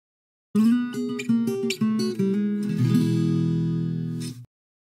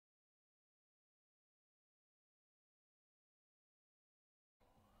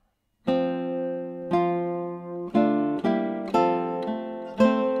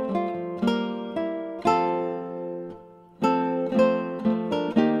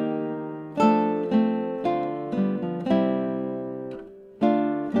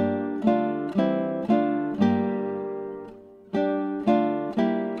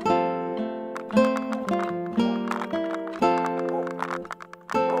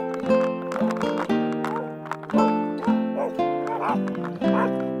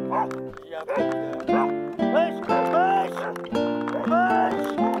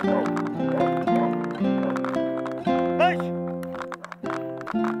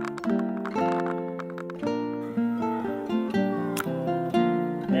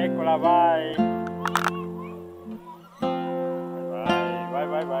Eccola, vai! Vai, vai,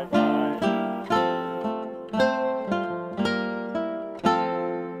 vai, vai, vai!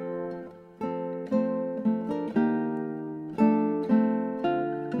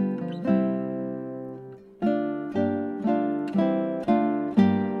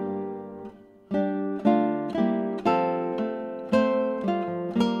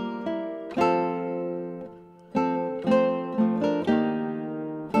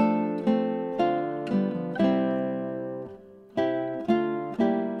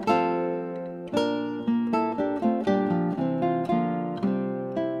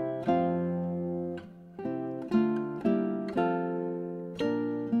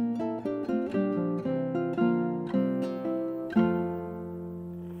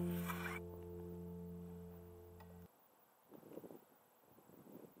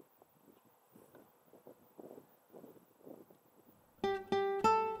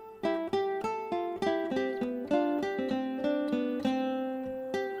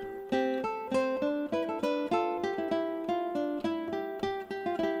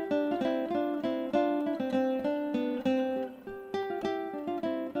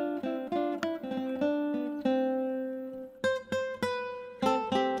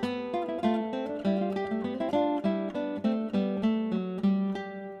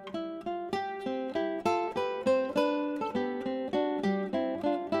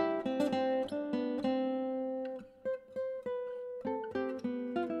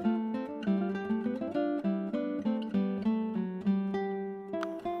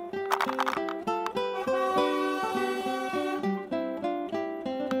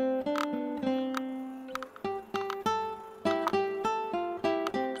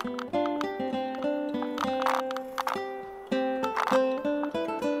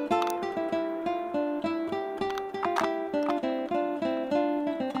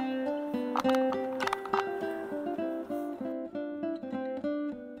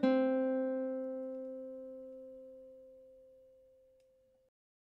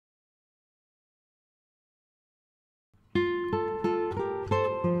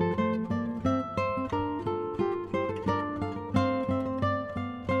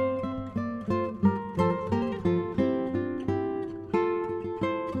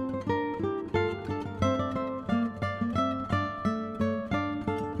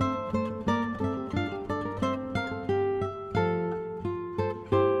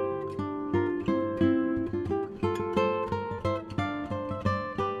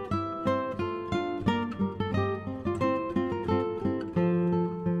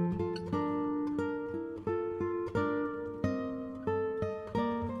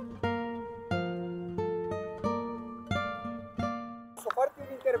 Farti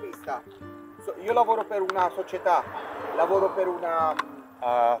un'intervista. Io lavoro per una società, lavoro per una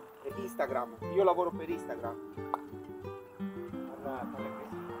Instagram. Io lavoro per Instagram.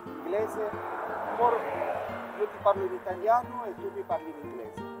 Inglese. Io ti parlo in italiano e tu mi parli in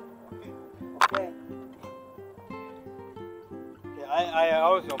inglese. Ok? I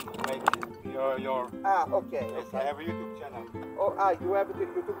also make your okay. yes, I have a YouTube channel. Oh, you have the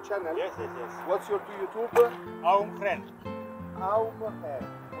YouTube channel? Yes, yes, yes. What's your YouTube? Our friend. Yes.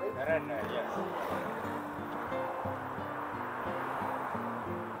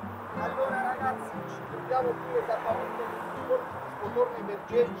 Allora ragazzi, ci troviamo qui esattamente nel motorno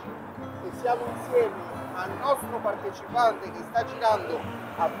emergenci e siamo insieme al nostro partecipante che sta girando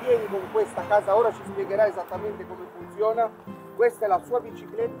a piedi con questa casa. Ora ci spiegherà esattamente come funziona. Questa è la sua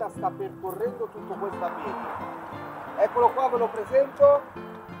bicicletta, sta percorrendo tutto questo a piedi. Eccolo qua, ve lo presento.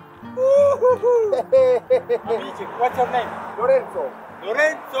 Amici, what's your name? Lorenzo.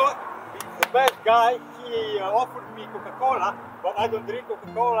 Lorenzo is the best guy. He offered me Coca-Cola but I don't drink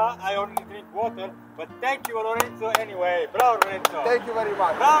Coca-Cola, I only drink water. But thank you, Lorenzo, anyway. Bravo, Lorenzo. Thank you very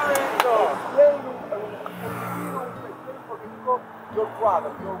much. Bravo, Lorenzo. Your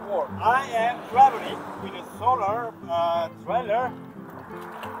travel, your work. I am traveling with a solar trailer,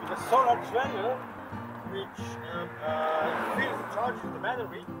 which charges the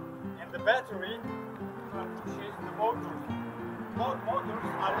battery, and the battery pushes the motors. Both motors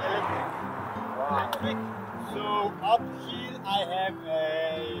are electric. Wow. Electric. So uphill I have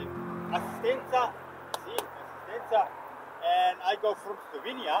a assistenza, and I go from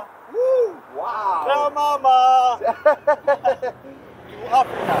Slovenia. Woo! Wow! Ciao, mama! To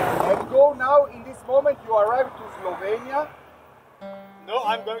Africa. And go now, in this moment, you arrive to Slovenia. No,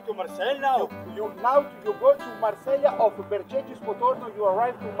 I'm going to Marseille now. You go to Marsella of Bergeggi Spotorno, you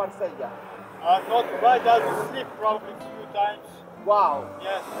arrive to Marsella. Not right, I will sleep probably a few times. Wow!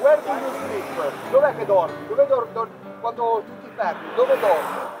 Yes. Where do you sleep? Dov'è che dormi? Quando tu ti fermi? Dove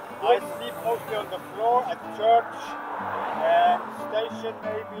dormi? I sleep mostly on the floor at church, and station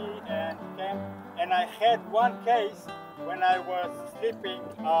maybe, and camp. And I had one case when I was sleeping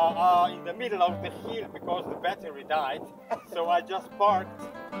in the middle of the hill because the battery died. So I just parked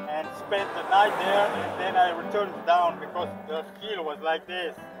and spent the night there, and then I returned down because the hill was like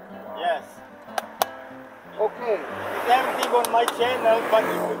this. Yes. Ok. It's everything on my channel, but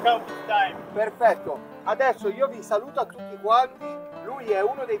it will come this time. Perfetto. Adesso io vi saluto a tutti quanti. Lui è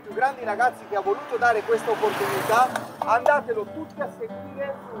uno dei più grandi ragazzi che ha voluto dare questa opportunità. Andatelo tutti a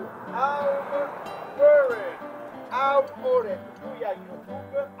seguire su Aumore, lui ha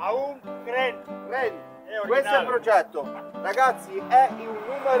YouTube. Aumore. Questo è il progetto. Ragazzi, è il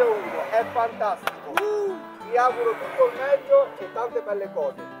numero 1, è fantastico. Vi auguro tutto il meglio e tante belle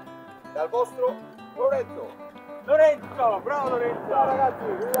cose. Dal vostro Lorenzo. Lorenzo, bravo Lorenzo. Ciao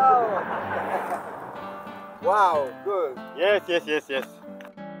ragazzi, ciao. Wow, good. Yes.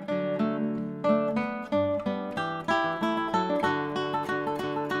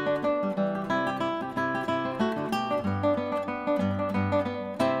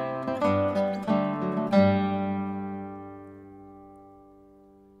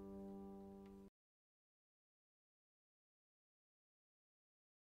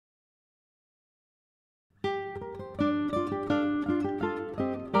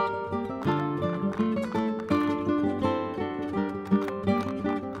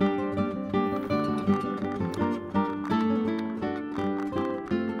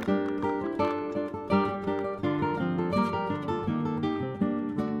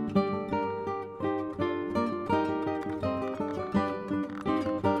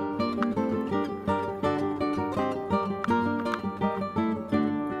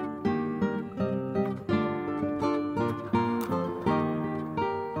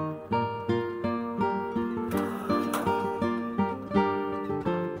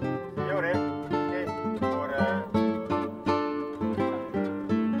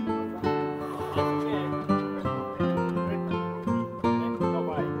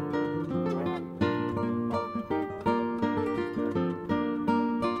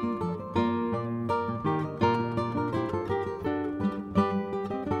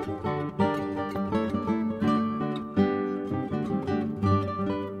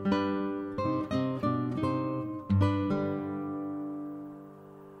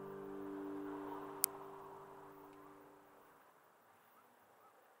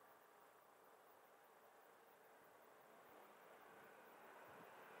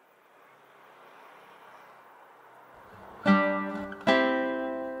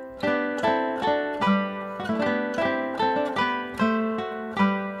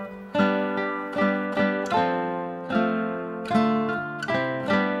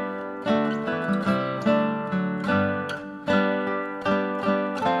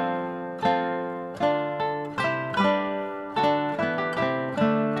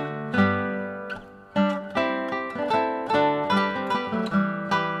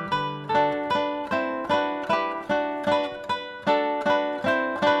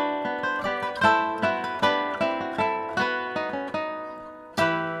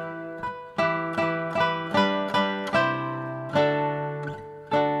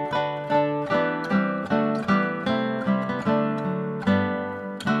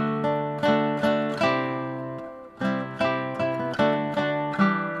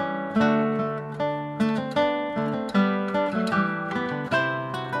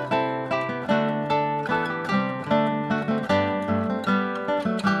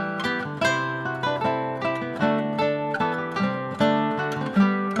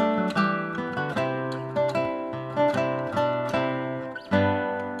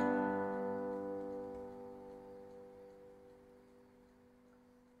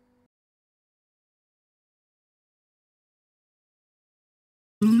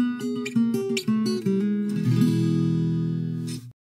 you.